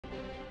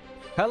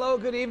Hello,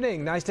 good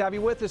evening. Nice to have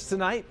you with us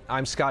tonight.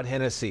 I'm Scott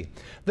Hennessy.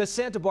 The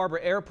Santa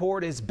Barbara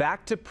Airport is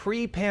back to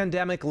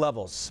pre-pandemic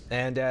levels.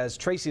 And as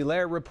Tracy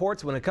Lair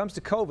reports, when it comes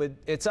to COVID,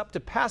 it's up to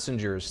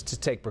passengers to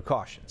take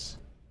precautions.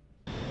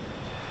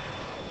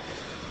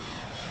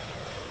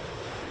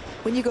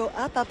 When you go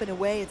up and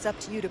away, it's up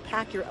to you to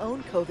pack your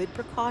own COVID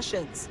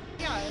precautions.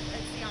 Yeah, it's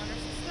the honor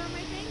system,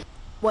 I think.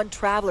 One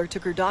traveler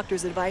took her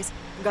doctor's advice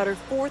and got her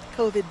 4th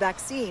COVID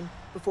vaccine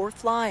before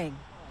flying.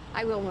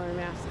 I will wear a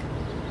mask.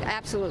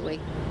 Absolutely.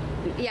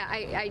 Yeah,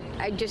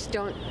 I just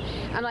don't.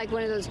 I'm like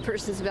one of those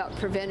persons about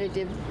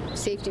preventative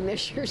safety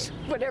measures.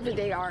 Whatever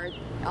they are,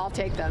 I'll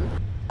take them.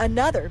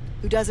 Another,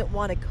 who doesn't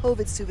want a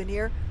COVID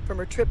souvenir from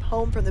her trip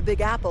home from the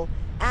Big Apple,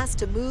 asked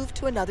to move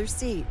to another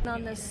seat.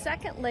 On the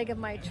second leg of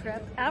my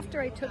trip,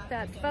 after I took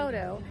that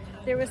photo,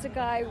 there was a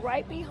guy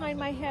right behind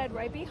my head,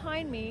 right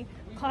behind me,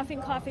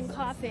 coughing, coughing,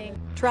 coughing.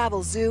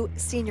 Travel Zoo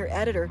senior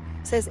editor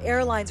says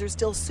airlines are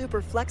still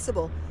super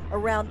flexible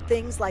around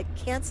things like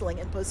canceling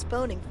and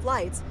postponing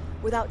flights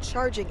without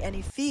charging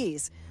any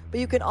fees.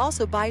 But you can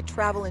also buy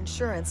travel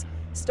insurance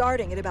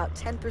starting at about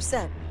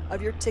 10%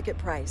 of your ticket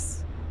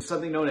price.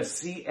 Something known as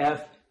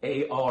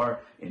CFAR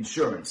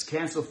insurance,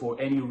 cancel for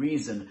any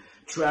reason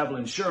travel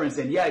insurance.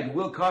 And yeah, it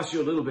will cost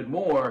you a little bit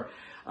more,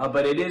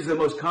 but it is the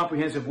most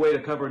comprehensive way to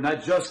cover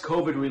not just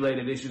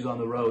COVID-related issues on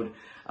the road,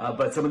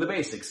 but some of the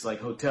basics like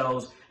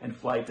hotels and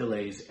flight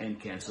delays and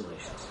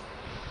cancellations.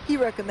 He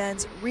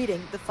recommends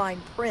reading the fine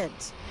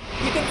print.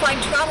 You can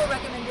find travel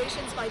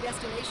recommendations by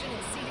destination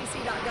at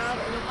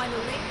cdc.gov, and you'll find a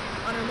link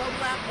on our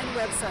mobile app and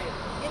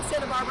website. In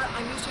Santa Barbara,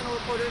 I'm News Channel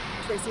reporter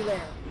Tracy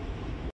Lair.